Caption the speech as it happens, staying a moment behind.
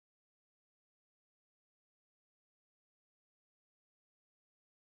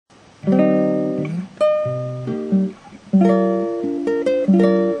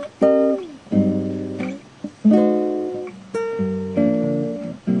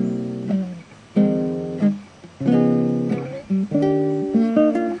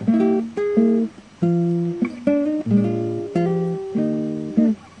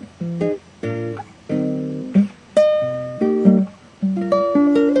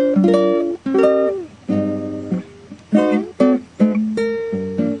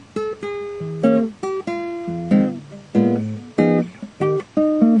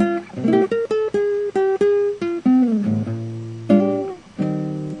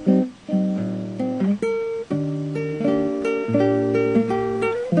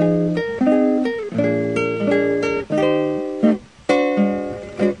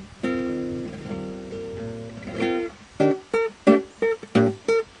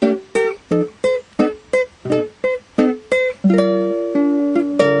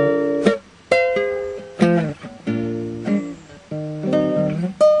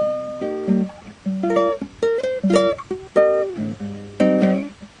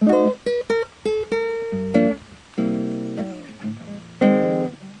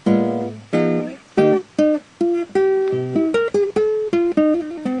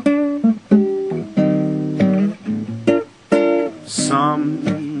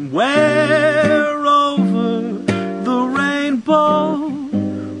Somewhere over the rainbow,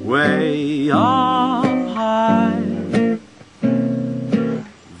 way up high,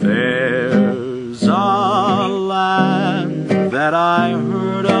 there's a land that I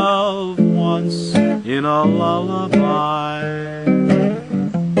heard of once in a lullaby.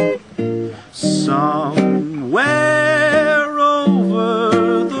 Somewhere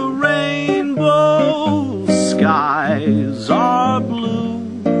over the rainbow, skies are blue,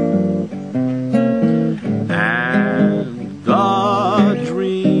 and the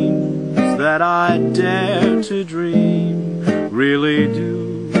dreams that I dare to dream really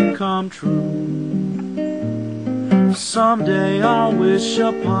do come true. Someday I'll wish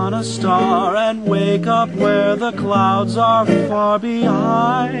upon a star and wake up where the clouds are far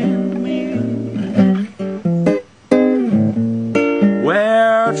behind me,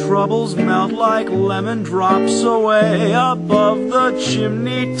 where troubles melt like lemon drops away above the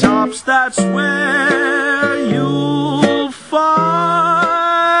chimney tops. That's where you'll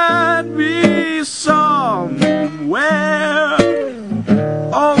find me, somewhere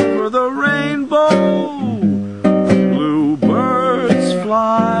over the rainbow. Bluebirds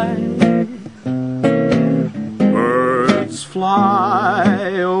fly, birds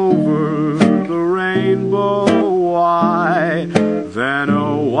fly over the rainbow. Why, then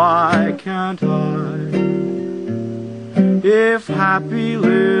oh why can't I? If happy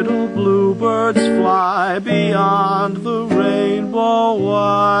little bluebirds fly beyond the rainbow,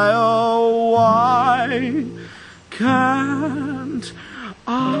 why, oh why can't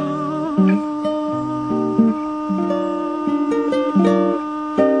I?